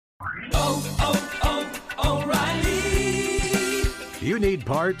O'Reilly. You need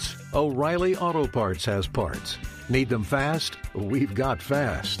parts? O'Reilly Auto Parts has parts. Need them fast? We've got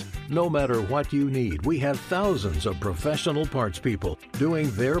fast. No matter what you need, we have thousands of professional parts people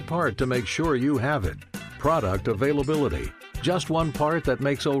doing their part to make sure you have it. Product availability. Just one part that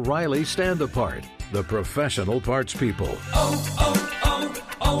makes O'Reilly stand apart. The professional parts people.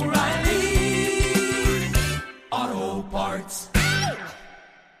 O'Reilly Auto Parts.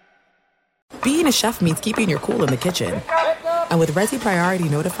 Being a chef means keeping your cool in the kitchen. And with Resi Priority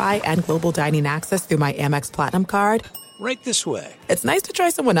Notify and Global Dining Access through my Amex Platinum card, right this way. It's nice to try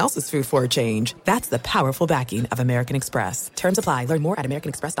someone else's food for a change. That's the powerful backing of American Express. Terms apply. Learn more at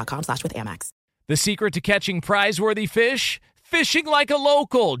americanexpress.com/withAmex. The secret to catching prize-worthy fish? Fishing like a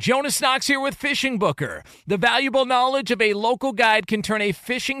local. Jonas Knox here with Fishing Booker. The valuable knowledge of a local guide can turn a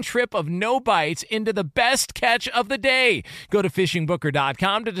fishing trip of no bites into the best catch of the day. Go to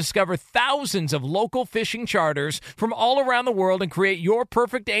fishingbooker.com to discover thousands of local fishing charters from all around the world and create your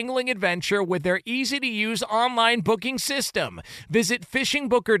perfect angling adventure with their easy-to-use online booking system. Visit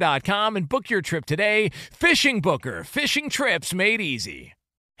fishingbooker.com and book your trip today. Fishing Booker. Fishing trips made easy.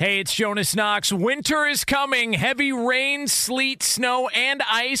 Hey, it's Jonas Knox. Winter is coming. Heavy rain, sleet, snow, and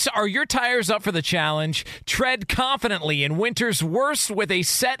ice. Are your tires up for the challenge? Tread confidently in winter's worst with a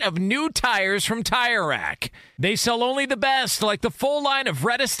set of new tires from Tire Rack. They sell only the best, like the full line of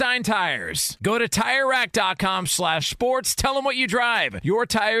Redestein tires. Go to TireRack.com/sports. Tell them what you drive. Your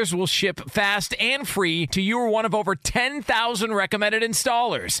tires will ship fast and free to you or one of over 10,000 recommended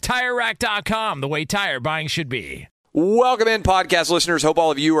installers. TireRack.com, the way tire buying should be. Welcome in, podcast listeners. Hope all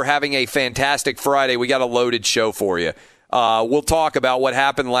of you are having a fantastic Friday. We got a loaded show for you. We'll talk about what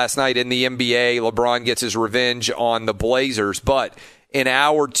happened last night in the NBA. LeBron gets his revenge on the Blazers. But in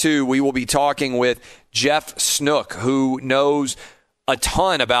hour two, we will be talking with Jeff Snook, who knows a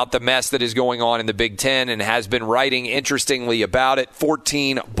ton about the mess that is going on in the Big Ten and has been writing interestingly about it.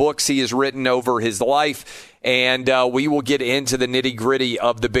 14 books he has written over his life. And we will get into the nitty-gritty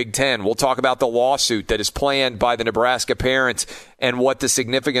of the Big Ten. We'll talk about the lawsuit that is planned by the Nebraska parents and what the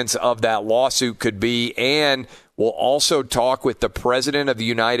significance of that lawsuit could be. And we'll also talk with the President of the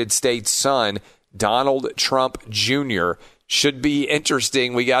United States' son, Donald Trump Jr. Should be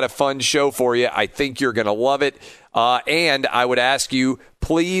interesting. We got a fun show for you. I think you're going to love it. And I would ask you,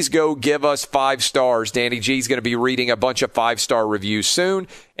 please go give us 5 stars. Danny G is going to be reading a bunch of 5-star reviews soon.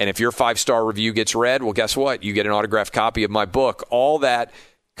 And if your 5-star review gets read, well, guess what? You get an autographed copy of my book. All that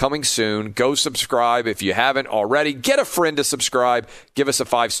coming soon. Go subscribe if you haven't already. Get a friend to subscribe. Give us a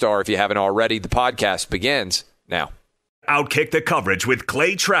 5-star if you haven't already. The podcast begins now. Outkick the coverage with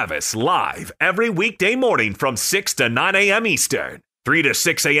Clay Travis live every weekday morning from 6 to 9 a.m. Eastern, 3 to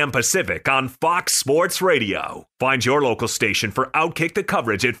 6 a.m. Pacific on Fox Sports Radio. Find your local station for Outkick the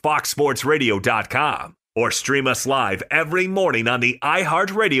coverage at foxsportsradio.com or stream us live every morning on the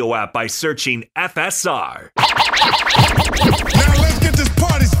iHeartRadio app by searching FSR. Now let's get this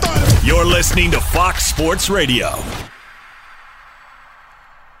party started. You're listening to Fox Sports Radio.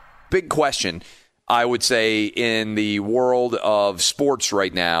 Big question, I would say, in the world of sports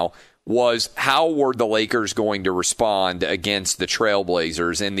right now was how were the Lakers going to respond against the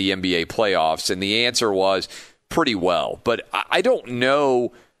Trailblazers in the NBA playoffs? And the answer was pretty well. But I don't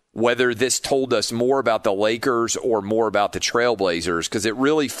know whether this told us more about the Lakers or more about the Trailblazers, because it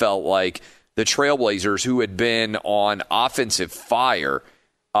really felt like the Trailblazers, who had been on offensive fire,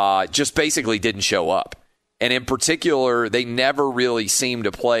 just basically didn't show up. And in particular, they never really seemed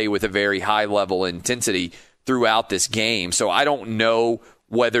to play with a very high level of intensity throughout this game. So I don't know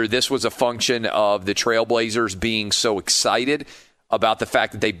whether this was a function of the Trailblazers being so excited about the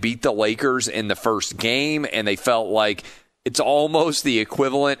fact that they beat the Lakers in the first game, and they felt like it's almost the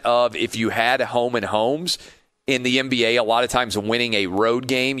equivalent of if you had home and homes in the NBA. A lot of times winning a road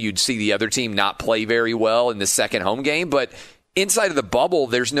game, you'd see the other team not play very well in the second home game. But inside of the bubble,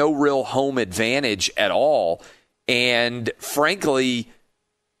 there's no real home advantage at all. And frankly,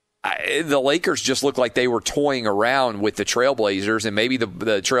 the Lakers just looked like they were toying around with the Trailblazers, and maybe the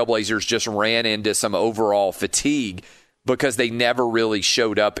Trailblazers just ran into some overall fatigue because they never really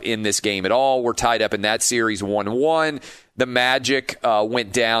showed up in this game at all. We're tied up in that series 1-1. The Magic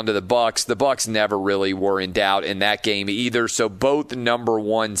went down to the Bucks. The Bucks never really were in doubt in that game either. So both number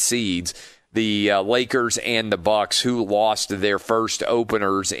one seeds, the Lakers and the Bucks, who lost their first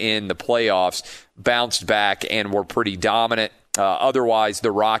openers in the playoffs, bounced back and were pretty dominant. Otherwise,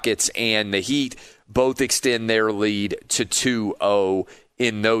 the Rockets and the Heat both extend their lead to 2-0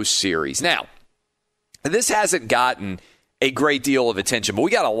 in those series. Now, this hasn't gotten a great deal of attention. But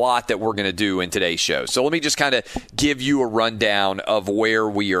we got a lot that we're going to do in today's show. So let me just kind of give you a rundown of where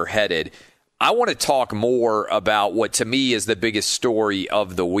we are headed. I want to talk more about what to me is the biggest story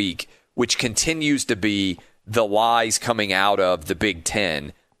of the week, which continues to be the lies coming out of the Big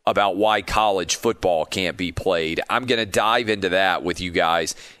Ten about why college football can't be played. I'm going to dive into that with you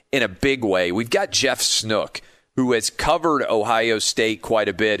guys in a big way. We've got Jeff Snook, who has covered Ohio State quite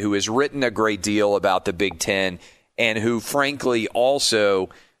a bit, who has written a great deal about the Big Ten, and who, frankly, also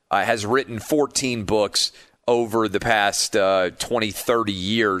has written 14 books over the past 20, 30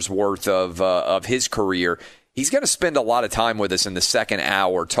 years worth of his career. He's going to spend a lot of time with us in the second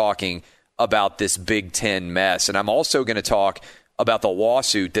hour talking about this Big Ten mess. And I'm also going to talk about the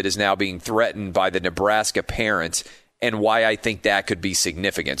lawsuit that is now being threatened by the Nebraska parents and why I think that could be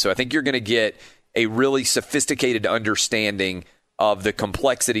significant. So I think you're going to get a really sophisticated understanding of the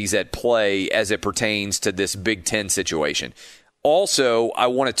complexities at play as it pertains to this Big Ten situation. Also, I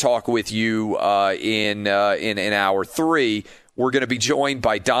want to talk with you in hour 3. We're going to be joined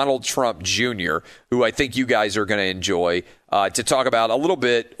by Donald Trump Jr., who I think you guys are going to enjoy, to talk about a little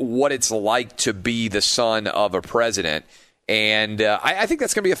bit what it's like to be the son of a president. And I think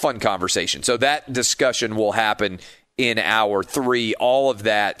that's going to be a fun conversation. So that discussion will happen in hour 3. All of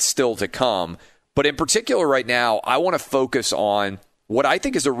that still to come. But in particular right now, I want to focus on what I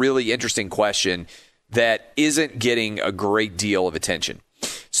think is a really interesting question that isn't getting a great deal of attention.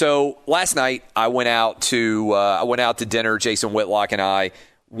 So last night I went out to dinner. Jason Whitlock and I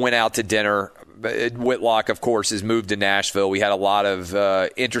went out to dinner. Whitlock, of course, has moved to Nashville. We had a lot of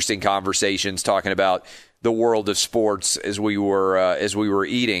interesting conversations talking about the world of sports as we were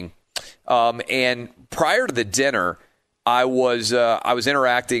eating. And prior to the dinner, I was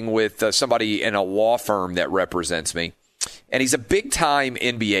interacting with somebody in a law firm that represents me, and he's a big-time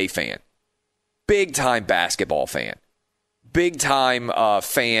NBA fan, big-time basketball fan, big-time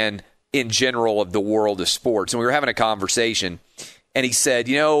fan in general of the world of sports. And we were having a conversation, and he said,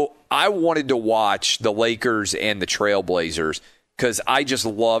 I wanted to watch the Lakers and the Trailblazers because I just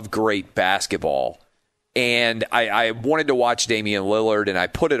love great basketball. And I wanted to watch Damian Lillard, and I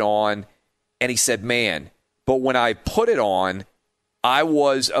put it on, and he said, man, but when I put it on, I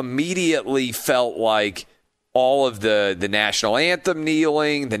was immediately felt like all of the national anthem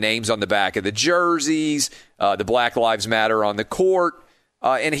kneeling, the names on the back of the jerseys, the Black Lives Matter on the court,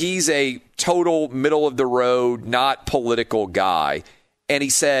 and he's a total middle-of-the-road, not political guy. And he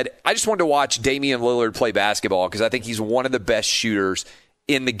said, I just wanted to watch Damian Lillard play basketball because I think he's one of the best shooters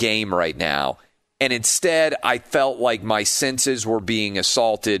in the game right now. And instead, I felt like my senses were being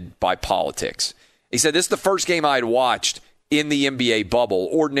assaulted by politics. He said, this is the first game I had watched in the NBA bubble.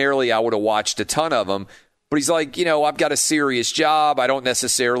 Ordinarily, I would have watched a ton of them. But he's like, I've got a serious job. I don't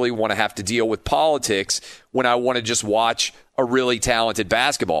necessarily want to have to deal with politics when I want to just watch a really talented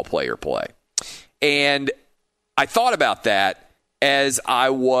basketball player play. And I thought about that as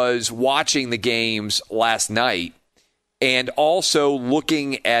I was watching the games last night and also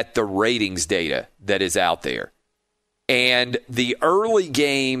looking at the ratings data that is out there. And the early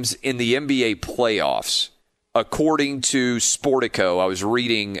games in the NBA playoffs, according to Sportico, I was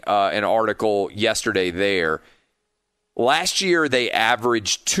reading an article yesterday there. Last year, they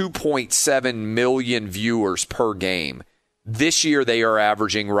averaged 2.7 million viewers per game. This year, they are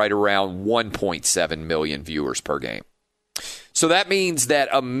averaging right around 1.7 million viewers per game. So that means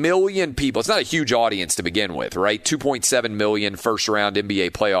that 1 million people, it's not a huge audience to begin with, right? 2.7 million first-round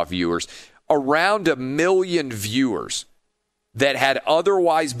NBA playoff viewers. Around 1 million viewers that had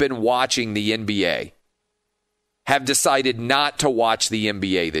otherwise been watching the NBA have decided not to watch the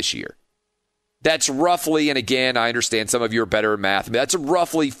NBA this year. That's roughly, and again, I understand some of you are better at math, but that's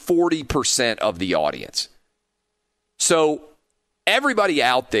roughly 40% of the audience. So everybody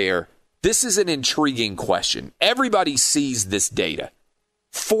out there, this is an intriguing question. Everybody sees this data.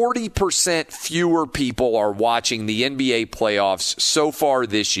 40% fewer people are watching the NBA playoffs so far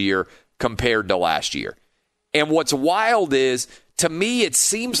this year compared to last year. And what's wild is, to me, it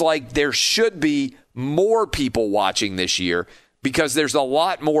seems like there should be more people watching this year because there's a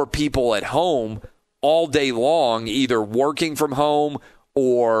lot more people at home all day long, either working from home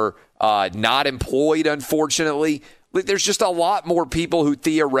or not employed, unfortunately. There's just a lot more people who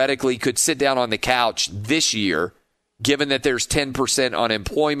theoretically could sit down on the couch this year, given that there's 10%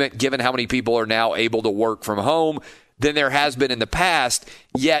 unemployment, given how many people are now able to work from home, than there has been in the past.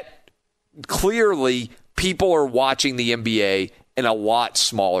 Yet, clearly, people are watching the NBA in a lot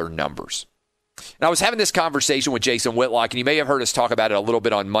smaller numbers. And I was having this conversation with Jason Whitlock, and you may have heard us talk about it a little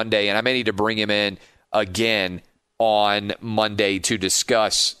bit on Monday, and I may need to bring him in again on Monday to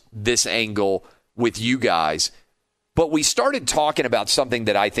discuss this angle with you guys. But we started talking about something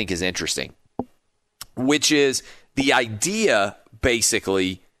that I think is interesting, which is the idea,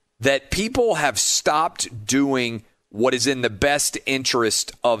 basically, that people have stopped doing what is in the best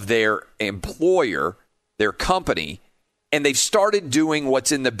interest of their employer, their company, and they've started doing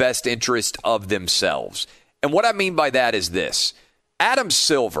what's in the best interest of themselves. And what I mean by that is this. Adam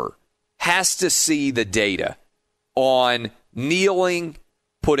Silver has to see the data on kneeling,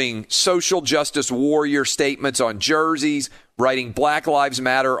 putting social justice warrior statements on jerseys, writing Black Lives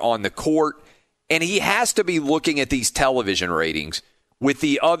Matter on the court, and he has to be looking at these television ratings with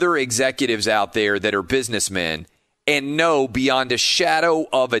the other executives out there that are businessmen and know beyond a shadow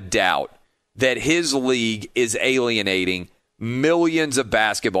of a doubt that his league is alienating millions of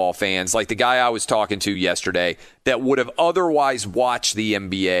basketball fans, like the guy I was talking to yesterday, that would have otherwise watched the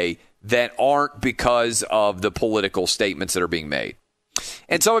NBA that aren't because of the political statements that are being made.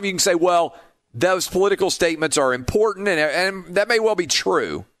 And some of you can say, well, those political statements are important, and that may well be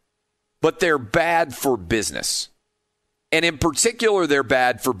true, but they're bad for business. And in particular, they're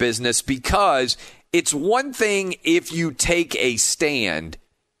bad for business because it's one thing if you take a stand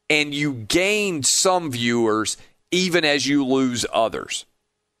and you gain some viewers even as you lose others.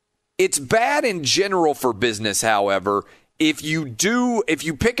 It's bad in general for business, however, if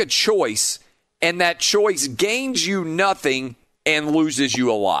you pick a choice and that choice gains you nothing and loses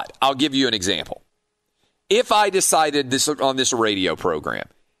you a lot. I'll give you an example. If I decided this on this radio program,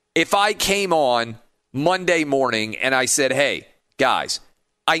 if I came on Monday morning and I said, hey, guys,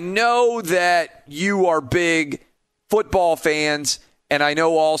 I know that you are big football fans, and I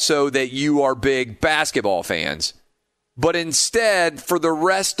know also that you are big basketball fans, but instead, for the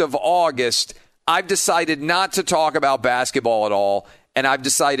rest of August, I've decided not to talk about basketball at all, and I've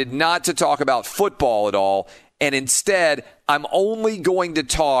decided not to talk about football at all, and instead, I'm only going to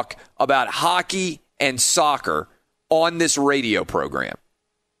talk about hockey and soccer on this radio program.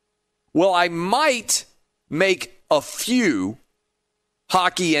 Well, I might make a few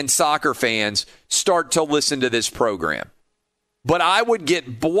hockey and soccer fans start to listen to this program. But I would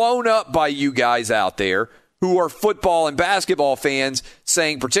get blown up by you guys out there who are football and basketball fans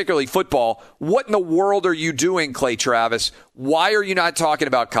saying, particularly football, what in the world are you doing, Clay Travis? Why are you not talking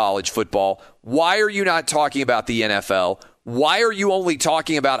about college football? Why are you not talking about the NFL? Why are you only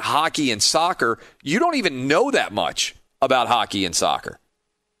talking about hockey and soccer? You don't even know that much about hockey and soccer.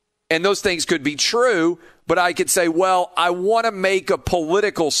 And those things could be true, but I could say, well, I want to make a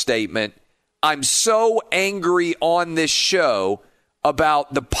political statement. I'm so angry on this show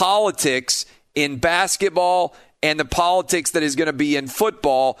about the politics in basketball and the politics that is going to be in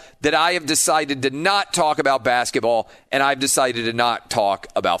football that I have decided to not talk about basketball and I've decided to not talk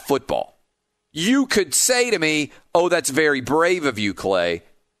about football. You could say to me, oh, that's very brave of you, Clay.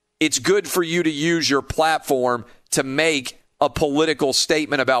 It's good for you to use your platform to make a political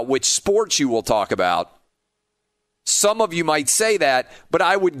statement about which sports you will talk about. Some of you might say that, but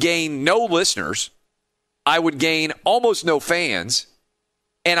I would gain no listeners. I would gain almost no fans,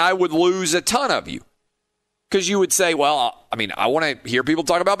 and I would lose a ton of you. Because you would say, well, I want to hear people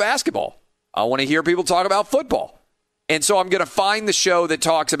talk about basketball. I want to hear people talk about football. And so I'm going to find the show that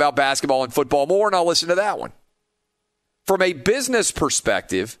talks about basketball and football more, and I'll listen to that one. From a business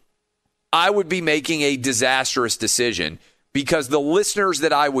perspective, I would be making a disastrous decision because the listeners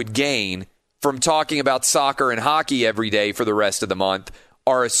that I would gain from talking about soccer and hockey every day for the rest of the month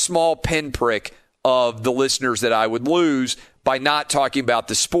are a small pinprick of the listeners that I would lose by not talking about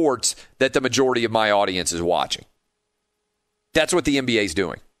the sports that the majority of my audience is watching. That's what the NBA is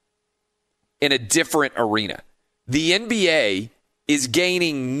doing in a different arena. The NBA is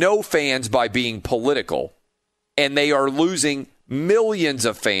gaining no fans by being political, and they are losing millions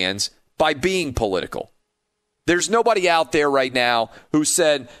of fans by being political. There's nobody out there right now who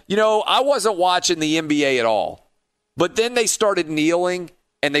said, I wasn't watching the NBA at all. But then they started kneeling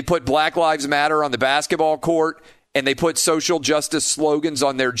and they put Black Lives Matter on the basketball court and they put social justice slogans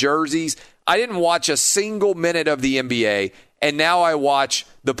on their jerseys. I didn't watch a single minute of the NBA, and now I watch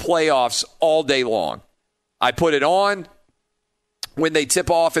the playoffs all day long. I put it on when they tip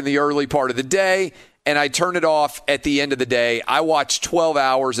off in the early part of the day, and I turn it off at the end of the day. I watched 12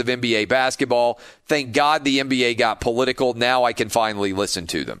 hours of NBA basketball. Thank God the NBA got political. Now I can finally listen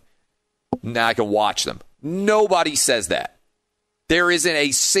to them. Now I can watch them. Nobody says that. There isn't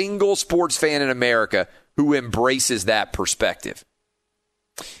a single sports fan in America who embraces that perspective.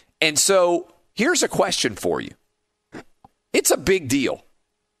 And so here's a question for you. It's a big deal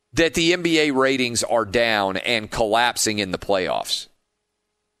that the NBA ratings are down and collapsing in the playoffs.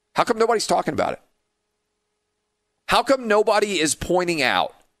 How come nobody's talking about it? How come nobody is pointing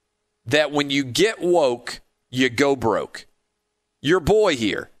out that when you get woke, you go broke. Your boy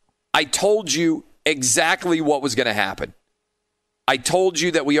here, I told you exactly what was going to happen. I told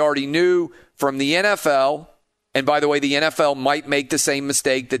you that we already knew from the NFL, and by the way, the NFL might make the same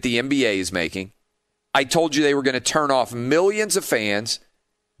mistake that the NBA is making. I told you they were going to turn off millions of fans,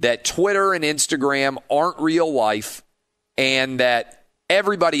 that Twitter and Instagram aren't real life, and that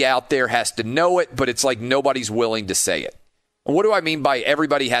everybody out there has to know it, but it's like nobody's willing to say it. And what do I mean by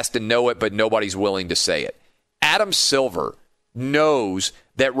everybody has to know it, but nobody's willing to say it? Adam Silver knows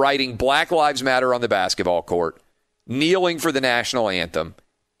that writing Black Lives Matter on the basketball court, kneeling for the national anthem,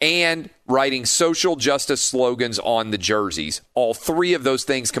 and writing social justice slogans on the jerseys, all three of those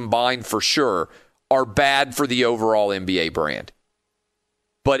things combined for sure, are bad for the overall NBA brand.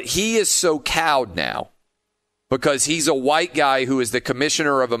 But he is so cowed now because he's a white guy who is the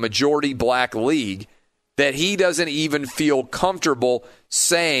commissioner of a majority black league that he doesn't even feel comfortable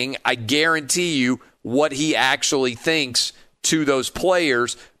saying, I guarantee you, what he actually thinks to those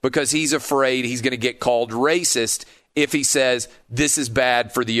players because he's afraid he's going to get called racist if he says this is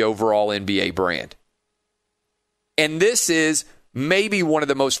bad for the overall NBA brand. And this is maybe one of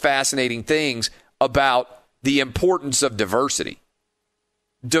the most fascinating things about the importance of diversity.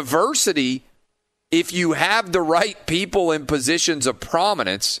 Diversity, if you have the right people in positions of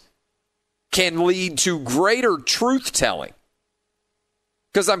prominence, can lead to greater truth-telling.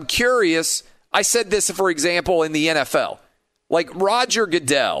 Because I'm curious, I said this, for example, in the NFL. Like Roger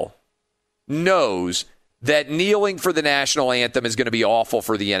Goodell knows that kneeling for the national anthem is going to be awful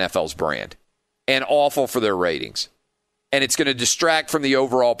for the NFL's brand and awful for their ratings. And it's going to distract from the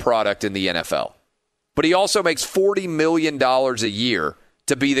overall product in the NFL. But he also makes $40 million a year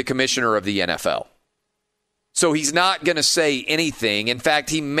to be the commissioner of the NFL. So he's not going to say anything. In fact,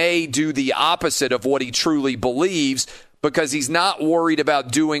 he may do the opposite of what he truly believes because he's not worried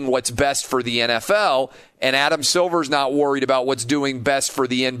about doing what's best for the NFL, and Adam Silver's not worried about what's doing best for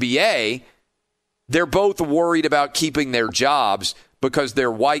the NBA. They're both worried about keeping their jobs because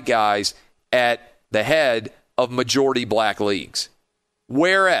they're white guys at the head of majority black leagues.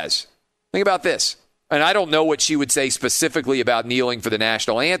 Whereas, think about this, and I don't know what she would say specifically about kneeling for the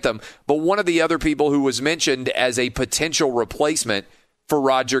national anthem, but one of the other people who was mentioned as a potential replacement for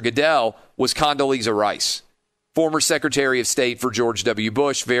Roger Goodell was Condoleezza Rice, former Secretary of State for George W.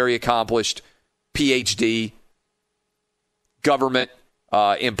 Bush, very accomplished PhD, government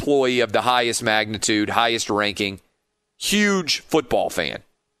employee of the highest magnitude, highest ranking, huge football fan.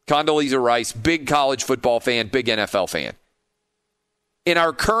 Condoleezza Rice, big college football fan, big NFL fan. In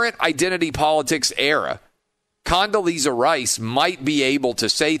our current identity politics era, Condoleezza Rice might be able to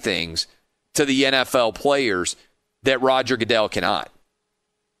say things to the NFL players that Roger Goodell cannot.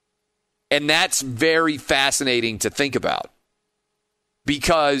 And that's very fascinating to think about.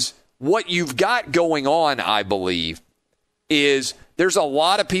 Because what you've got going on, I believe, is there's a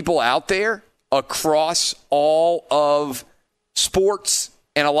lot of people out there across all of sports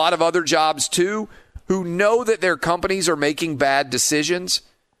and a lot of other jobs too who know that their companies are making bad decisions,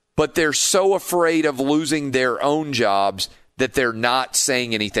 but they're so afraid of losing their own jobs that they're not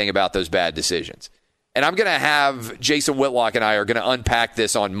saying anything about those bad decisions. And I'm going to have Jason Whitlock and I are going to unpack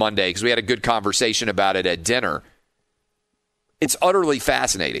this on Monday because we had a good conversation about it at dinner. It's utterly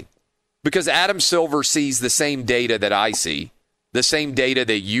fascinating because Adam Silver sees the same data that I see, the same data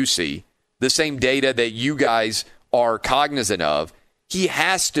that you see, the same data that you guys are cognizant of. He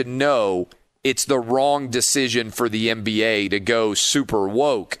has to know it's the wrong decision for the NBA to go super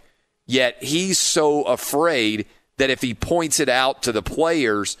woke, yet he's so afraid that if he points it out to the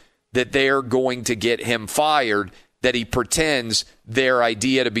players that they're going to get him fired, that he pretends their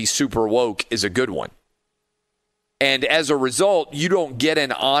idea to be super woke is a good one. And as a result, you don't get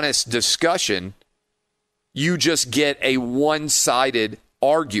an honest discussion. You just get a one-sided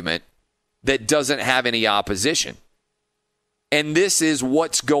argument that doesn't have any opposition. And this is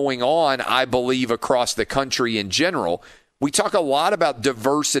what's going on, I believe, across the country in general. We talk a lot about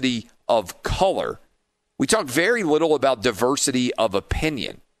diversity of color. We talk very little about diversity of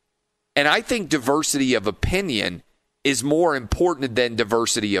opinion. And I think diversity of opinion is more important than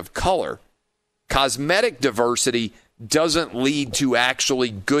diversity of color. Cosmetic diversity doesn't lead to actually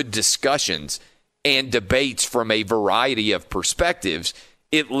good discussions and debates from a variety of perspectives.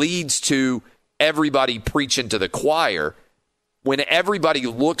 It leads to everybody preaching to the choir. When everybody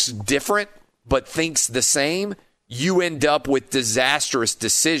looks different but thinks the same, you end up with disastrous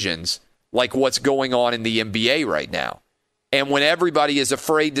decisions like what's going on in the NBA right now. And when everybody is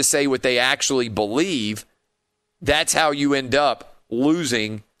afraid to say what they actually believe, that's how you end up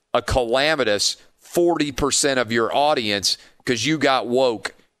losing a calamitous 40% of your audience because you got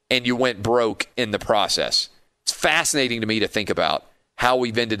woke and you went broke in the process. fascinating to me to think about how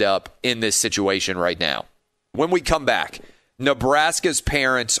we've ended up in this situation right now. When we come back, Nebraska's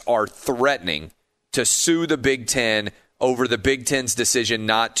parents are threatening to sue the Big Ten over the Big Ten's decision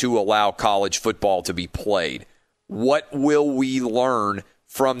not to allow college football to be played. What will we learn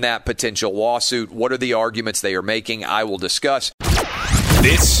from that potential lawsuit? What are the arguments they are making? I will discuss.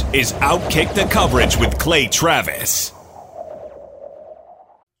 This is Outkick the Coverage with Clay Travis.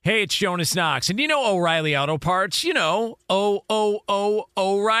 Hey, it's Jonas Knox, and you know O'Reilly Auto Parts. You know,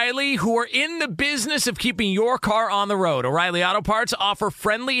 O'Reilly, who are in the business of keeping your car on the road. O'Reilly Auto Parts offer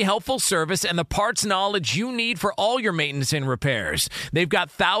friendly, helpful service and the parts knowledge you need for all your maintenance and repairs. They've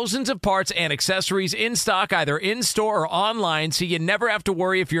got thousands of parts and accessories in stock, either in-store or online, so you never have to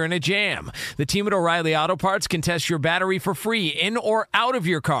worry if you're in a jam. The team at O'Reilly Auto Parts can test your battery for free in or out of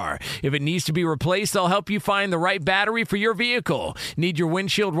your car. If it needs to be replaced, they'll help you find the right battery for your vehicle. Need your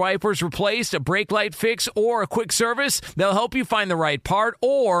windshield wipers replaced, a brake light fix, or a quick service? They'll help you find the right part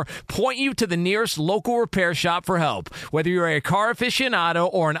or point you to the nearest local repair shop for help. Whether you're a car aficionado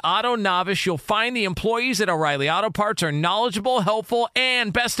or an auto novice, you'll find the employees at O'Reilly Auto Parts are knowledgeable, helpful,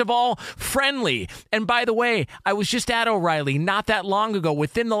 and best of all, friendly. And by the way, I was just at O'Reilly not that long ago,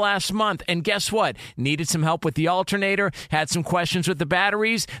 within the last month, and guess what? Needed some help with the alternator, had some questions with the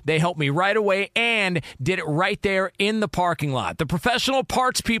batteries. They helped me right away and did it right there in the parking lot. The professional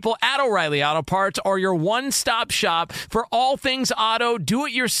parts people at O'Reilly Auto Parts are your one-stop shop for all things auto,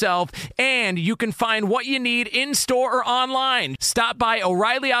 do-it-yourself, and you can find what you need in-store or online. Stop by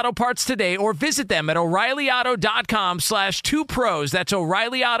O'Reilly Auto Parts today or visit them at O'ReillyAuto.com/2pros. That's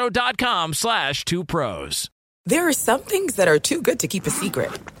O'ReillyAuto.com/2pros. There are some things that are too good to keep a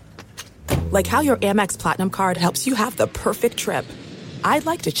secret. Like how your Amex Platinum card helps you have the perfect trip. I'd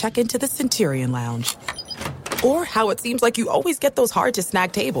like to check into the Centurion Lounge. Or how it seems like you always get those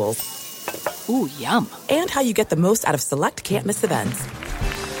hard-to-snag tables. Ooh, yum. And how you get the most out of select can't-miss events.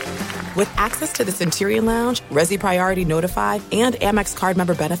 With access to the Centurion Lounge, Resi Priority Notified, and Amex card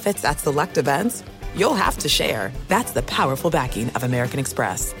member benefits at select events, you'll have to share. That's the powerful backing of American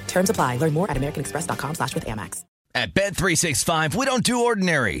Express. Terms apply. Learn more at americanexpress.com/withAmex. At Bet365, we don't do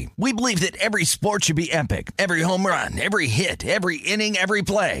ordinary. We believe that every sport should be epic. Every home run, every hit, every inning, every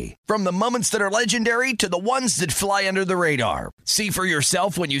play. From the moments that are legendary to the ones that fly under the radar. See for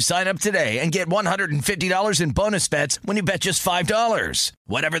yourself when you sign up today and get $150 in bonus bets when you bet just $5.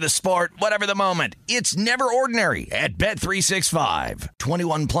 Whatever the sport, whatever the moment, it's never ordinary at Bet365.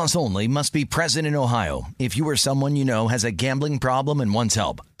 21 plus only. Must be present in Ohio. If you or someone you know has a gambling problem and wants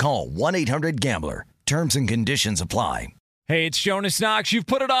help, call 1-800-GAMBLER. Terms and conditions apply. Hey, it's Jonas Knox. You've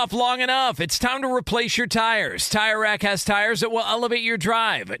put it off long enough. It's time to replace your tires. Tire Rack has tires that will elevate your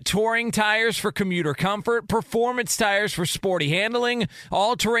drive. Touring tires for commuter comfort, performance tires for sporty handling,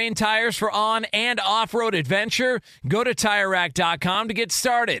 all-terrain tires for on- and off-road adventure. Go to TireRack.com to get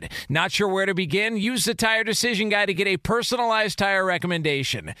started. Not sure where to begin? Use the Tire Decision Guide to get a personalized tire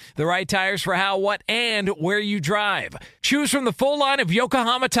recommendation. The right tires for how, what, and where you drive. Choose from the full line of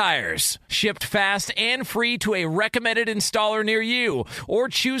Yokohama tires. Shipped fast and free to a recommended installer near you, or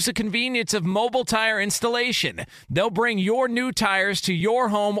choose the convenience of mobile tire installation. They'll bring your new tires to your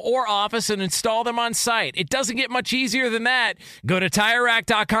home or office and install them on site. It doesn't get much easier than that. Go to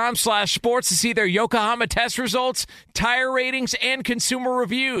TireRack.com/sports to see their Yokohama test results, tire ratings, and consumer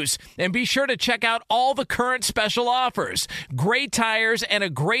reviews. And be sure to check out all the current special offers. Great tires and a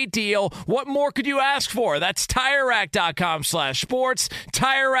great deal. What more could you ask for? That's TireRack.com/sports.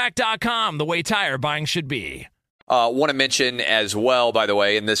 TireRack.com, the way tire buying should be. Want to mention as well, by the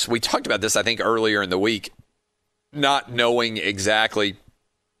way, and this we talked about this, I think, earlier in the week, not knowing exactly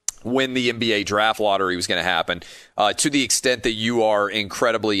when the NBA draft lottery was going to happen. To the extent that you are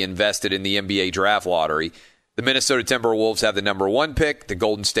incredibly invested in the NBA draft lottery, the Minnesota Timberwolves have the number 1 pick. The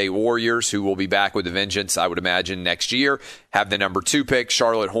Golden State Warriors, who will be back with a vengeance, I would imagine, next year, have the number 2 pick.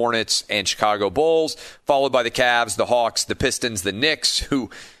 Charlotte Hornets and Chicago Bulls, followed by the Cavs, the Hawks, the Pistons, the Knicks, who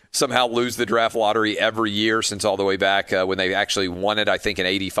somehow lose the draft lottery every year since all the way back when they actually won it, I think, in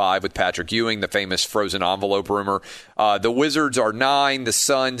 85 with Patrick Ewing, the famous frozen envelope rumor. The Wizards are 9, the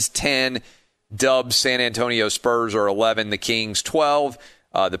Suns 10, Dubs, San Antonio Spurs are 11, the Kings 12,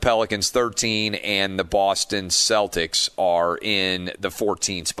 the Pelicans 13, and the Boston Celtics are in the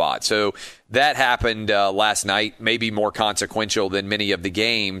 14th spot. So that happened last night, maybe more consequential than many of the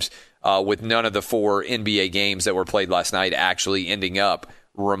games, with none of the 4 NBA games that were played last night actually ending up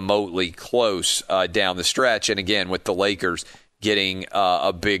remotely close down the stretch, and again with the Lakers getting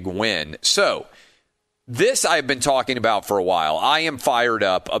a big win. So this I've been talking about for a while. I am fired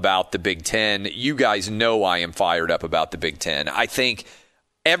up about the Big Ten. You guys know I am fired up about the Big Ten. I think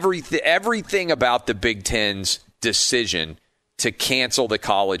everything about the Big Ten's decision to cancel the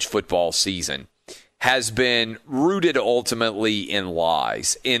college football season has been rooted ultimately in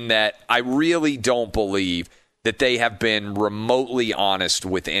lies, in that I really don't believe that they have been remotely honest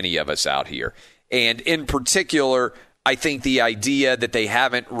with any of us out here. And in particular, I think the idea that they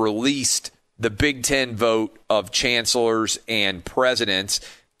haven't released the Big Ten vote of chancellors and presidents,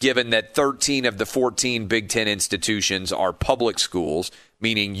 given that 13 of the 14 Big Ten institutions are public schools,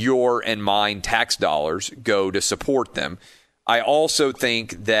 meaning your and mine tax dollars go to support them. I also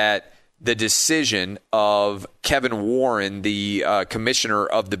think that the decision of Kevin Warren, the commissioner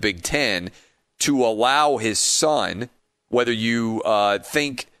of the Big Ten, to allow his son, whether you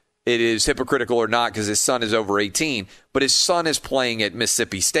think it is hypocritical or not because his son is over 18, but his son is playing at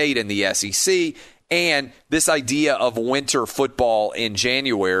Mississippi State in the SEC, and this idea of winter football in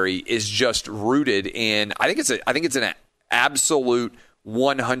January is just rooted in, I think it's an absolute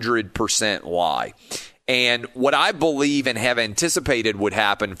 100% lie. And what I believe and have anticipated would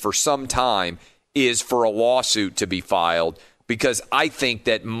happen for some time is for a lawsuit to be filed, because I think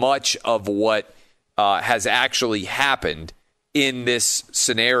that much of what has actually happened in this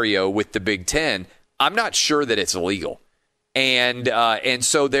scenario with the Big Ten, I'm not sure that it's legal. And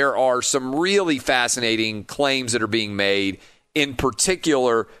so there are some really fascinating claims that are being made, in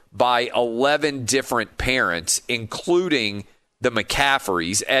particular by 11 different parents, including the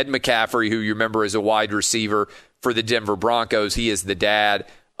McCaffreys. Ed McCaffrey, who you remember is a wide receiver for the Denver Broncos. He is the dad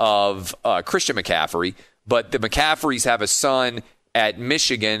of Christian McCaffrey. But the McCaffreys have a son at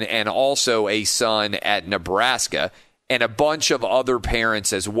Michigan and also a son at Nebraska, and a bunch of other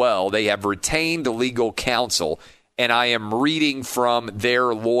parents as well. They have retained legal counsel, and I am reading from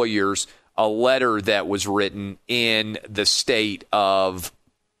their lawyers a letter that was written in the state of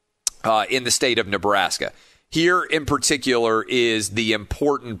Nebraska. Here in particular is the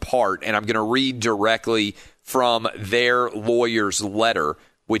important part, and I'm going to read directly from their lawyer's letter,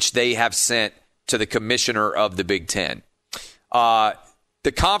 which they have sent to the commissioner of the Big Ten.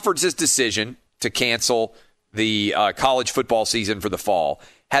 The conference's decision to cancel the college football season for the fall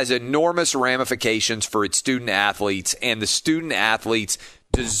has enormous ramifications for its student athletes, and the student athletes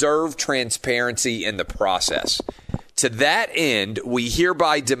deserve transparency in the process. To that end, we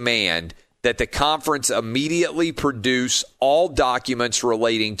hereby demand that the conference immediately produce all documents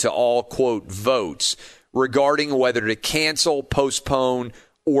relating to all, quote, votes regarding whether to cancel, postpone,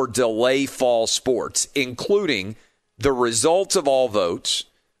 or delay fall sports, including the results of all votes,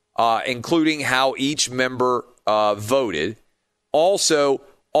 including how each member voted, also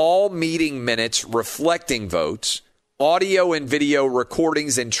all meeting minutes reflecting votes, audio and video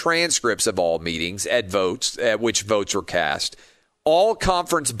recordings and transcripts of all meetings at which votes were cast, all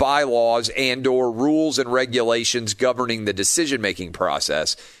conference bylaws and or rules and regulations governing the decision-making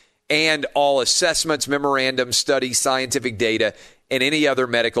process, and all assessments, memorandums, studies, scientific data, and any other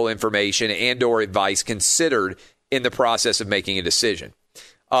medical information and or advice considered in the process of making a decision.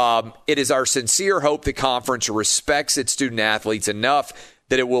 It is our sincere hope the conference respects its student athletes enough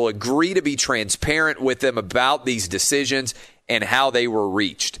that it will agree to be transparent with them about these decisions and how they were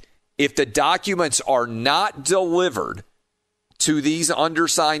reached. If the documents are not delivered to these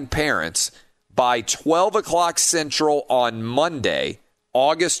undersigned parents by 12 o'clock Central on Monday,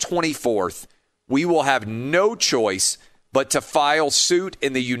 August 24th, we will have no choice but to file suit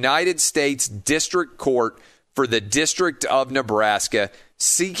in the United States District Court for the District of Nebraska,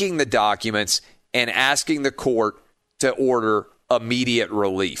 seeking the documents and asking the court to order immediate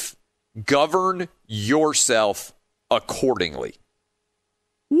relief. Govern yourself accordingly.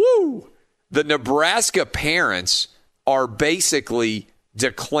 Woo! The Nebraska parents are basically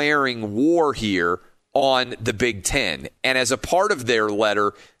declaring war here on the Big Ten. And as a part of their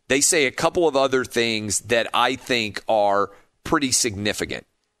letter, they say a couple of other things that I think are pretty significant.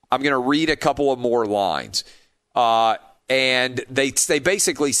 I'm going to read a couple of more lines. And they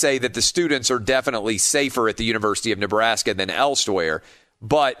basically say that the students are definitely safer at the University of Nebraska than elsewhere.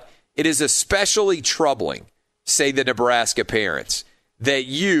 But it is especially troubling, say the Nebraska parents, that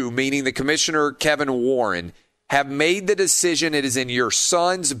you, meaning the Commissioner Kevin Warren, have made the decision it is in your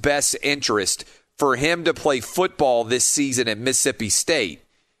son's best interest for him to play football this season at Mississippi State,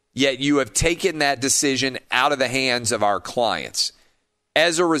 yet you have taken that decision out of the hands of our clients.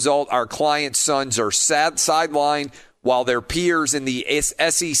 As a result, our clients' sons are sidelined while their peers in the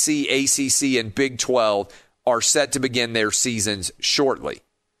SEC, ACC, and Big 12 are set to begin their seasons shortly.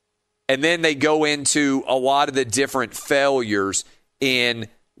 And then they go into a lot of the different failures in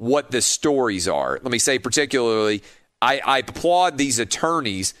what the stories are. Let me say particularly, I applaud these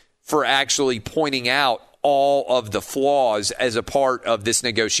attorneys for actually pointing out all of the flaws as a part of this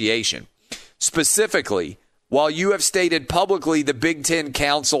negotiation. Specifically, while you have stated publicly the Big Ten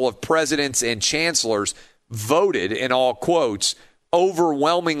Council of Presidents and Chancellors voted, in all quotes,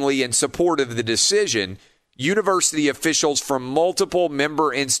 overwhelmingly in support of the decision, university officials from multiple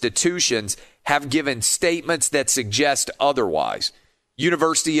member institutions have given statements that suggest otherwise.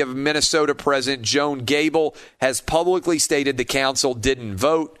 University of Minnesota President Joan Gable has publicly stated the council didn't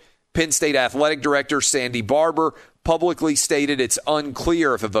vote. Penn State Athletic Director Sandy Barber publicly stated it's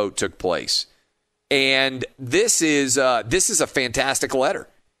unclear if a vote took place. And this is a fantastic letter.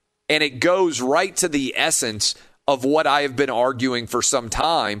 And it goes right to the essence of what I have been arguing for some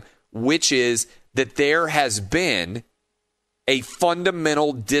time, which is that there has been a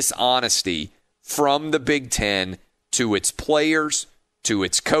fundamental dishonesty from the Big Ten to its players, to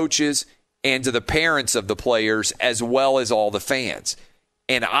its coaches, and to the parents of the players, as well as all the fans.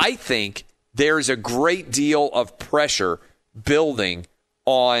 And I think there's a great deal of pressure building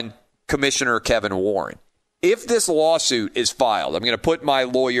on Commissioner Kevin Warren. If this lawsuit is filed, I'm going to put my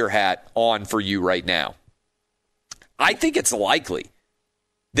lawyer hat on for you right now. I think it's likely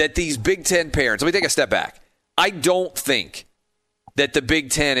that these Big Ten parents, let me take a step back. I don't think that the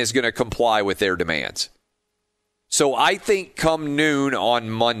Big Ten is going to comply with their demands. So I think come noon on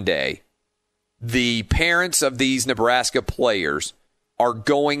Monday, the parents of these Nebraska players are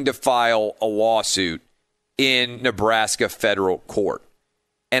going to file a lawsuit in Nebraska federal court.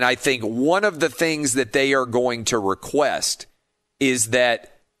 And I think one of the things that they are going to request is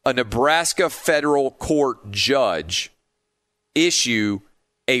that a Nebraska federal court judge issue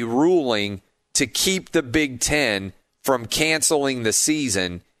a ruling to keep the Big Ten from canceling the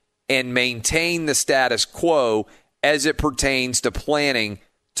season and maintain the status quo as it pertains to planning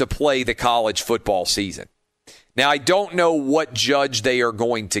to play the college football season. Now, I don't know what judge they are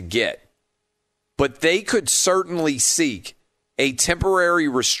going to get, but they could certainly seek a temporary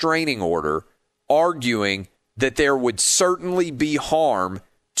restraining order arguing that there would certainly be harm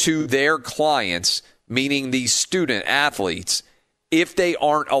to their clients, meaning these student athletes, if they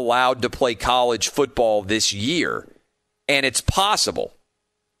aren't allowed to play college football this year. And it's possible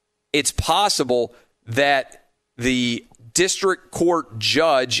that the district court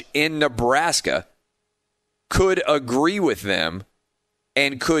judge in Nebraska could agree with them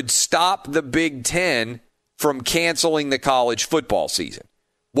and could stop the Big Ten from canceling the college football season.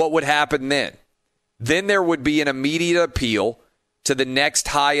 What would happen then? Then there would be an immediate appeal to the next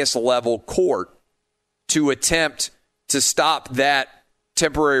highest level court to attempt to stop that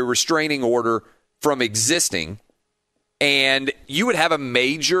temporary restraining order from existing. And you would have a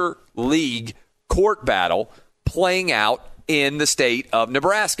major league court battle playing out in the state of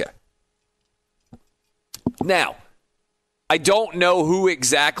Nebraska. Now, I don't know who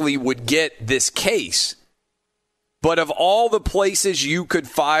exactly would get this case, but of all the places you could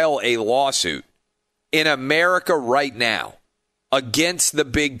file a lawsuit in America right now against the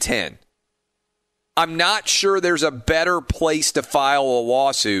Big Ten, I'm not sure there's a better place to file a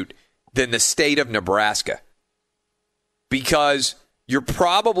lawsuit than the state of Nebraska, because you're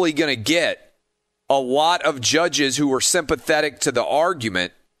probably going to get a lot of judges who are sympathetic to the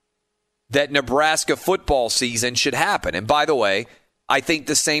argument that Nebraska football season should happen. And by the way, I think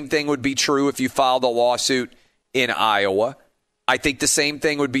the same thing would be true if you filed a lawsuit in Iowa. I think the same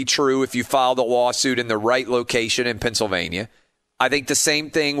thing would be true if you filed a lawsuit in the right location in Pennsylvania. I think the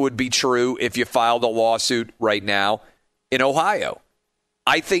same thing would be true if you filed a lawsuit right now in Ohio.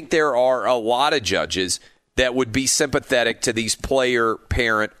 I think there are a lot of judges that would be sympathetic to these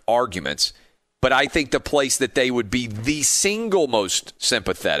player-parent arguments, but I think the place that they would be the single most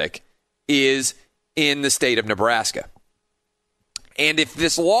sympathetic is in the state of Nebraska. And if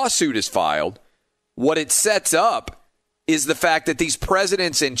this lawsuit is filed, what it sets up is the fact that these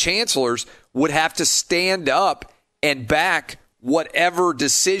presidents and chancellors would have to stand up and back whatever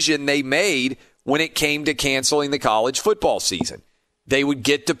decision they made when it came to canceling the college football season. They would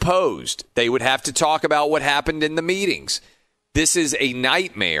get deposed. They would have to talk about what happened in the meetings. This is a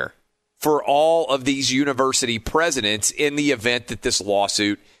nightmare for all of these university presidents in the event that this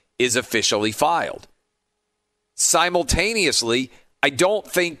lawsuit is officially filed. Simultaneously, I don't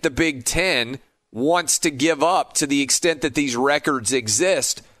think the Big Ten wants to give up, to the extent that these records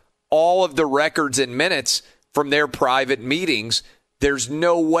exist, all of the records and minutes from their private meetings. There's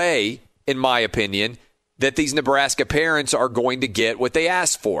no way, in my opinion, that these Nebraska parents are going to get what they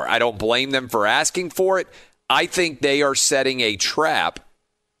asked for. I don't blame them for asking for it. I think they are setting a trap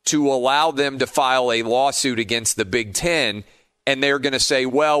to allow them to file a lawsuit against the Big Ten, and they're going to say,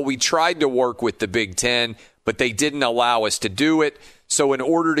 well, we tried to work with the Big Ten, but they didn't allow us to do it, So in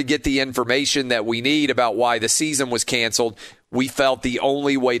order to get the information that we need about why the season was canceled, we felt the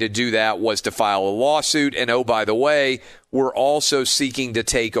only way to do that was to file a lawsuit. And oh, by the way, we're also seeking to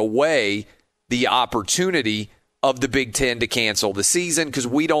take away the opportunity of the Big Ten to cancel the season because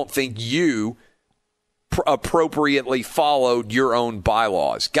we don't think you appropriately followed your own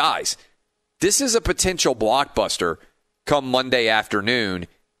bylaws. Guys, this is a potential blockbuster come Monday afternoon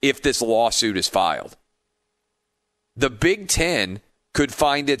if this lawsuit is filed. The Big Ten could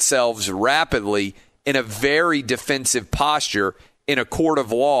find itself rapidly in a very defensive posture in a court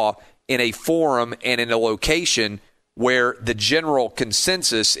of law, in a forum, and in a location where the general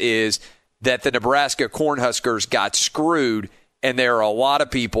consensus is that the Nebraska Cornhuskers got screwed, and there are a lot of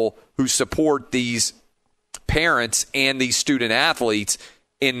people who support these parents and these student athletes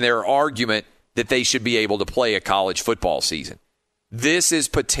in their argument that they should be able to play a college football season. This is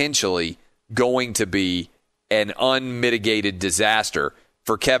potentially going to be an unmitigated disaster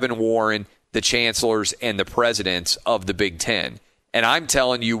for Kevin Warren, the chancellors, and the presidents of the Big Ten. And I'm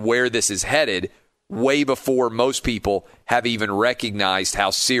telling you where this is headed way before most people have even recognized how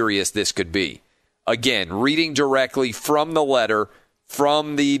serious this could be. Again, reading directly from the letter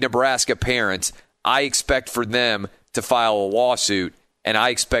from the Nebraska parents, I expect for them to file a lawsuit, and I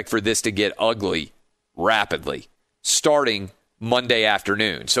expect for this to get ugly rapidly, starting Monday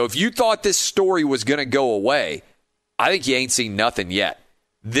afternoon. So if you thought this story was going to go away, I think you ain't seen nothing yet.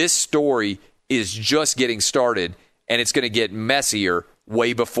 This story is just getting started, and it's going to get messier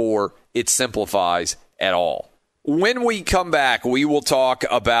way before it simplifies at all. When we come back, we will talk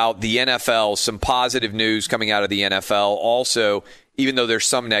about the NFL, some positive news coming out of the NFL. Also, even though there's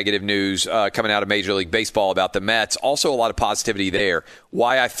some negative news coming out of Major League Baseball about the Mets, also a lot of positivity there.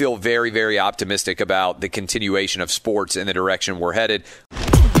 Why I feel very, very optimistic about the continuation of sports in the direction we're headed.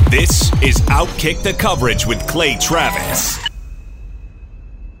 This is Outkick the Coverage with Clay Travis.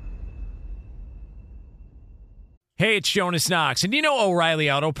 Hey, it's Jonas Knox, and you know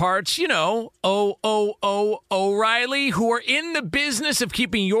O'Reilly Auto Parts. You know, O'Reilly, who are in the business of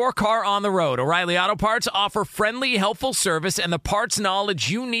keeping your car on the road. O'Reilly Auto Parts offer friendly, helpful service and the parts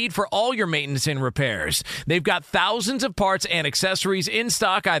knowledge you need for all your maintenance and repairs. They've got thousands of parts and accessories in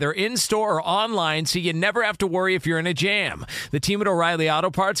stock, either in-store or online, so you never have to worry if you're in a jam. The team at O'Reilly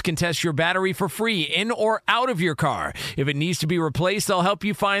Auto Parts can test your battery for free in or out of your car. If it needs to be replaced, they'll help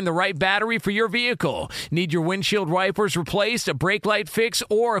you find the right battery for your vehicle. Need your windshield wipers replaced, a brake light fix,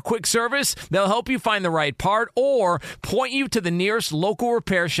 or a quick service? They'll help you find the right part or point you to the nearest local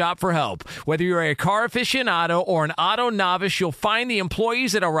repair shop for help. Whether you're a car aficionado or an auto novice, you'll find the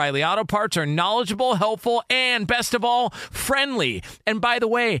employees at O'Reilly Auto Parts are knowledgeable, helpful, and best of all, friendly. And by the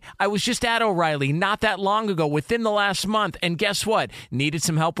way, I was just at O'Reilly not that long ago, within the last month, and guess what? Needed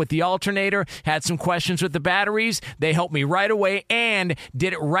some help with the alternator, had some questions with the batteries. They helped me right away and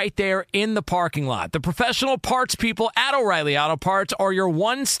did it right there in the parking lot. The professional parts people at O'Reilly Auto Parts are your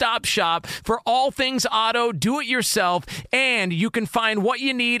one-stop shop for all things auto, do-it-yourself, and you can find what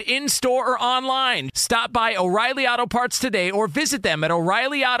you need in-store or online. Stop by O'Reilly Auto Parts today or visit them at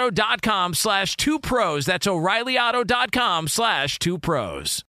O'ReillyAuto.com/2pros. That's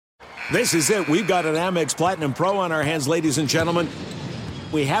O'ReillyAuto.com/2pros. This is it. We've got an Amex Platinum Pro on our hands, ladies and gentlemen.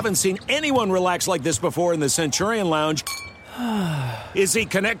 We haven't seen anyone relax like this before in the Centurion Lounge. Is he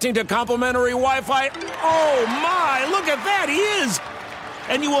connecting to complimentary Wi-Fi? Oh, my! Look at that! He is!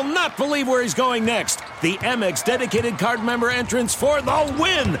 And you will not believe where he's going next. The Amex dedicated card member entrance for the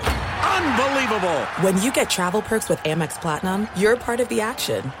win! Unbelievable! When you get travel perks with Amex Platinum, you're part of the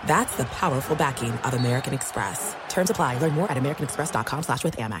action. That's the powerful backing of American Express. Terms apply. Learn more at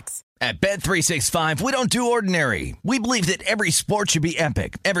americanexpress.com/withAmex. At Bet365, we don't do ordinary. We believe that every sport should be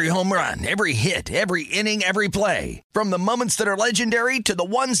epic. Every home run, every hit, every inning, every play. From the moments that are legendary to the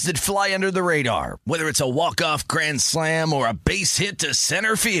ones that fly under the radar. Whether it's a walk-off grand slam or a base hit to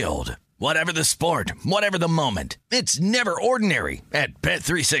center field. Whatever the sport, whatever the moment. It's never ordinary at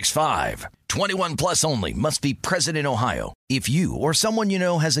Bet365. 21 plus only. Must be present in Ohio. If you or someone you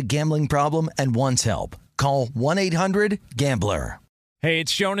know has a gambling problem and wants help, call 1-800-GAMBLER. Hey,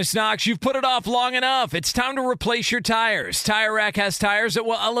 it's Jonas Knox. You've put it off long enough. It's time to replace your tires. Tire Rack has tires that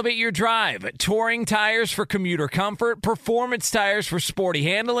will elevate your drive. Touring tires for commuter comfort, performance tires for sporty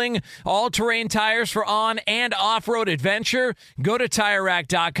handling, all-terrain tires for on- and off-road adventure. Go to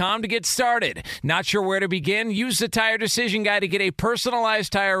TireRack.com to get started. Not sure where to begin? Use the Tire Decision Guide to get a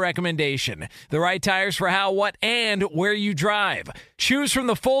personalized tire recommendation. The right tires for how, what, and where you drive. Choose from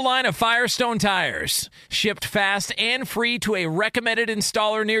the full line of Firestone tires. Shipped fast and free to a recommended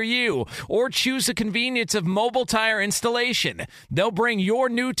installer near you, or choose the convenience of mobile tire installation. They'll bring your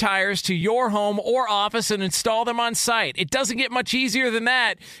new tires to your home or office and install them on site. It doesn't get much easier than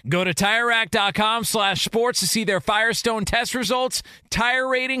that. Go to TireRack.com/sports to see their Firestone test results, tire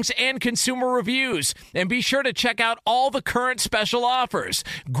ratings, and consumer reviews. And be sure to check out all the current special offers.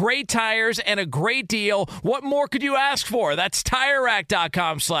 Great tires and a great deal. What more could you ask for? That's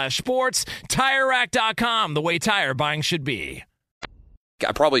TireRack.com/sports. TireRack.com, the way tire buying should be.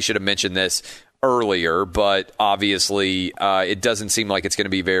 I probably should have mentioned this earlier, but obviously it doesn't seem like it's going to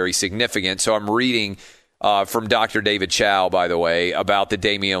be very significant. So I'm reading from Dr. David Chow, by the way, about the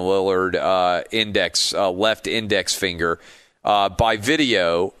Damian Lillard left index finger. By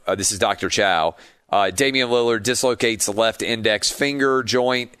video, this is Dr. Chow, Damian Lillard dislocates the left index finger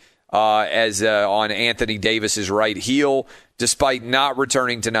joint on Anthony Davis's right heel. Despite not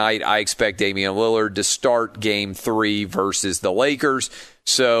returning tonight, I expect Damian Lillard to start Game 3 versus the Lakers.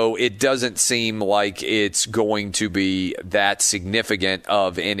 So it doesn't seem like it's going to be that significant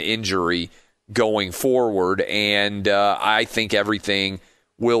of an injury going forward. And I think everything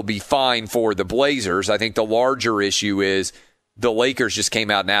will be fine for the Blazers. I think the larger issue is the Lakers just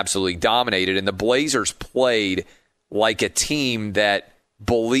came out and absolutely dominated. And the Blazers played like a team that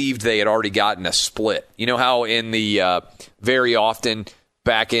believed they had already gotten a split. You know how in the very often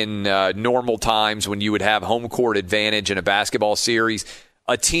back in normal times when you would have home court advantage in a basketball series,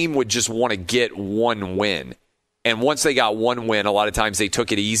 a team would just want to get one win. And once they got one win, a lot of times they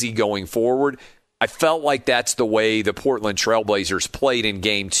took it easy going forward. I felt like that's the way the Portland Trailblazers played in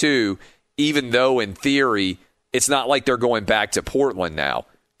Game 2, even though in theory it's not like they're going back to Portland now.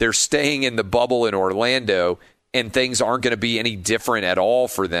 They're staying in the bubble in Orlando, and things aren't going to be any different at all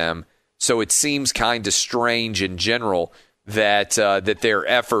for them. So it seems kind of strange in general that their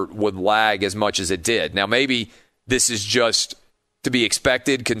effort would lag as much as it did. Now, maybe this is just to be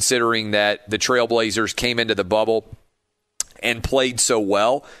expected, considering that the Trailblazers came into the bubble and played so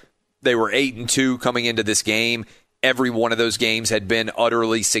well. They were 8-2 coming into this game. Every one of those games had been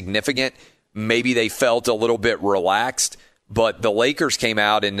utterly significant. Maybe they felt a little bit relaxed, but the Lakers came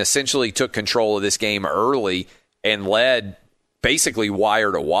out and essentially took control of this game early and led basically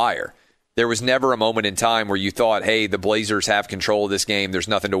wire to wire. There was never a moment in time where you thought, hey, the Blazers have control of this game. There's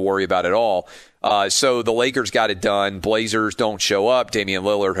nothing to worry about at all. So the Lakers got it done. Blazers don't show up. Damian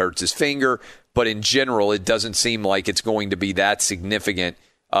Lillard hurts his finger. But in general, it doesn't seem like it's going to be that significant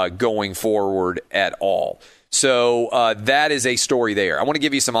going forward at all. So that is a story there. I want to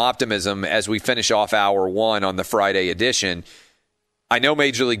give you some optimism as we finish off hour one on the Friday edition. I know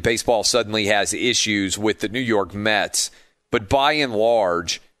Major League Baseball suddenly has issues with the New York Mets, but by and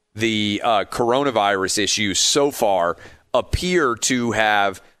large, the coronavirus issues so far appear to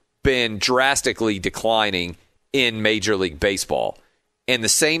have been drastically declining in Major League Baseball. And the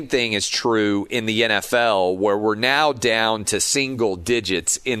same thing is true in the NFL, where we're now down to single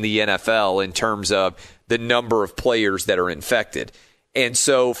digits in the NFL in terms of the number of players that are infected. And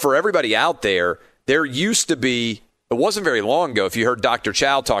so for everybody out there, there used to be, it wasn't very long ago, if you heard Dr.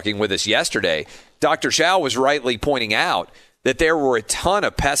 Chow talking with us yesterday, Dr. Chow was rightly pointing out that there were a ton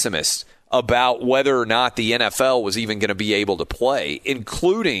of pessimists about whether or not the NFL was even going to be able to play,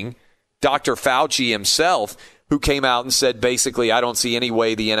 including Dr. Fauci himself, who came out and said, basically, I don't see any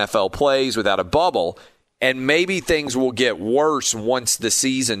way the NFL plays without a bubble. And maybe things will get worse once the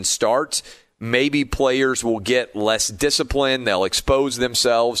season starts. Maybe players will get less disciplined. They'll expose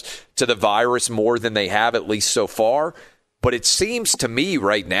themselves to the virus more than they have, at least so far. But it seems to me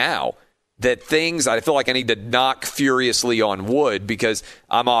right now that things, I feel like I need to knock furiously on wood because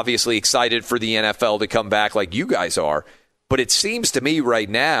I'm obviously excited for the NFL to come back like you guys are. But it seems to me right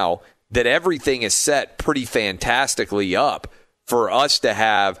now that everything is set pretty fantastically up for us to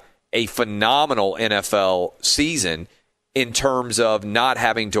have a phenomenal NFL season in terms of not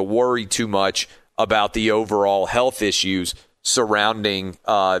having to worry too much about the overall health issues surrounding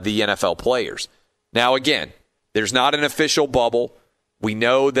the NFL players. Now, again, there's not an official bubble. We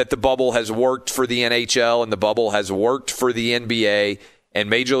know that the bubble has worked for the NHL and the bubble has worked for the NBA, and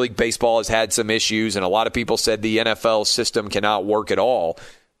Major League Baseball has had some issues, and a lot of people said the NFL system cannot work at all.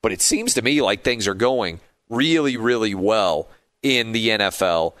 But it seems to me like things are going really, really well in the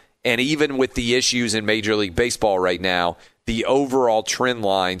NFL. And even with the issues in Major League Baseball right now, the overall trend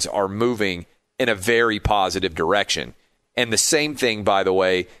lines are moving in a very positive direction. And the same thing, by the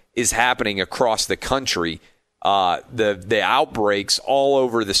way, is happening across the country. The outbreaks all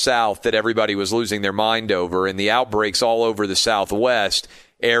over the South that everybody was losing their mind over, and the outbreaks all over the Southwest,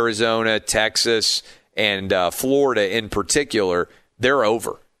 Arizona, Texas, and Florida in particular, they're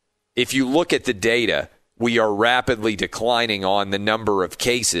over. If you look at the data, we are rapidly declining on the number of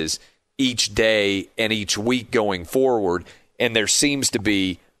cases each day and each week going forward. And there seems to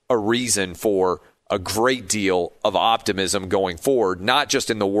be a reason for a great deal of optimism going forward, not just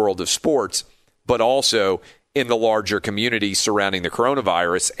in the world of sports, but also in the larger community surrounding the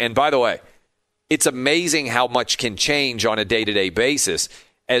coronavirus. And by the way, it's amazing how much can change on a day-to-day basis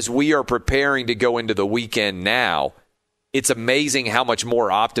as we are preparing to go into the weekend now. It's amazing how much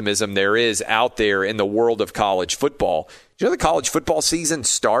more optimism there is out there in the world of college football. Do you know the college football season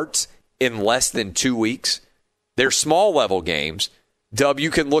starts in less than 2 weeks? They're small level games. Dub, you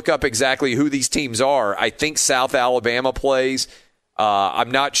can look up exactly who these teams are. I think South Alabama plays.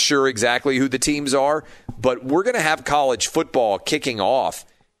 I'm not sure exactly who the teams are, but we're going to have college football kicking off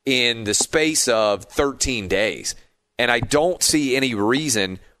in the space of 13 days. And I don't see any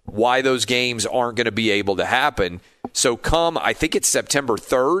reason why those games aren't going to be able to happen. So I think it's September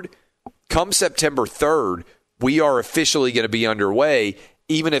 3rd. Come September 3rd, we are officially going to be underway,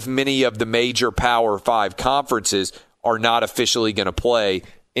 even if many of the major Power 5 conferences are not officially going to play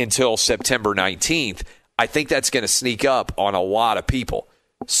until September 19th. I think that's going to sneak up on a lot of people.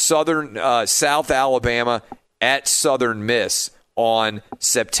 South Alabama at Southern Miss on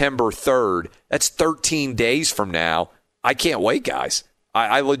September 3rd. That's 13 days from now. I can't wait, guys.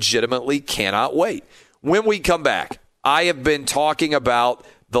 I legitimately cannot wait. When we come back, I have been talking about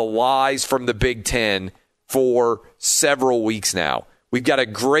the lies from the Big Ten for several weeks now. We've got a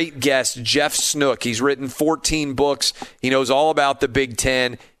great guest, Jeff Snook. He's written 14 books. He knows all about the Big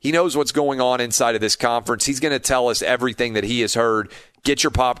Ten. He knows what's going on inside of this conference. He's going to tell us everything that he has heard. Get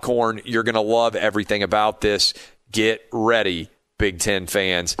your popcorn. You're going to love everything about this. Get ready, Big Ten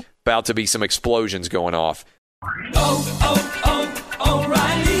fans. About to be some explosions going off.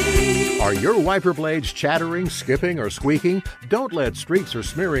 O'Reilly. Are your wiper blades chattering, skipping, or squeaking? Don't let streaks or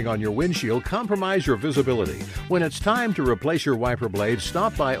smearing on your windshield compromise your visibility. When it's time to replace your wiper blades,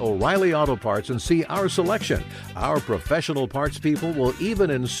 stop by O'Reilly Auto Parts and see our selection. Our professional parts people will even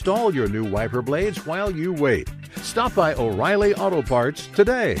install your new wiper blades while you wait. Stop by O'Reilly Auto Parts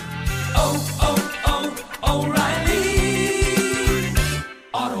today. O'Reilly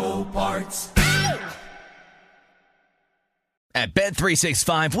Auto Parts. At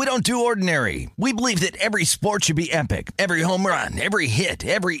Bet365, we don't do ordinary. We believe that every sport should be epic. Every home run, every hit,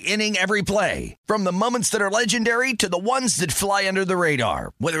 every inning, every play. From the moments that are legendary to the ones that fly under the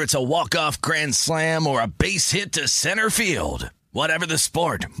radar. Whether it's a walk-off grand slam or a base hit to center field. Whatever the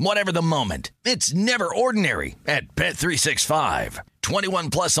sport, whatever the moment. It's never ordinary at Bet365. 21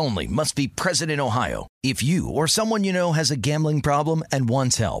 plus only. Must be present in Ohio. If you or someone you know has a gambling problem and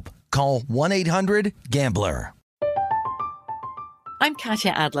wants help, call 1-800-GAMBLER. I'm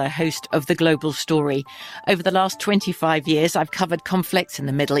Katya Adler, host of The Global Story. Over the last 25 years, I've covered conflicts in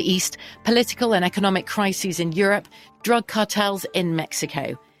the Middle East, political and economic crises in Europe, drug cartels in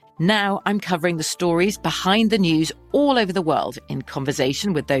Mexico. Now I'm covering the stories behind the news all over the world in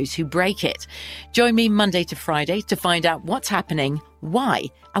conversation with those who break it. Join me Monday to Friday to find out what's happening, why,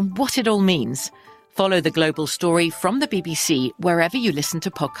 and what it all means. Follow The Global Story from the BBC wherever you listen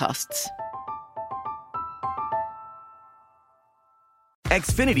to podcasts.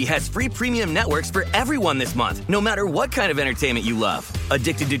 Xfinity has free premium networks for everyone this month, no matter what kind of entertainment you love.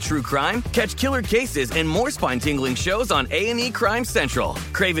 Addicted to true crime? Catch killer cases and more spine-tingling shows on A&E Crime Central.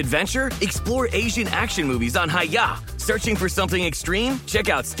 Crave adventure? Explore Asian action movies on Hi-YAH. Searching for something extreme? Check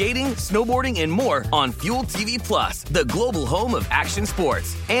out skating, snowboarding, and more on Fuel TV Plus, the global home of action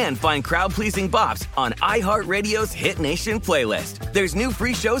sports. And find crowd-pleasing bops on iHeartRadio's Hit Nation playlist. There's new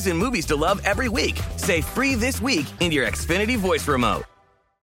free shows and movies to love every week. Say free this week in your Xfinity voice remote.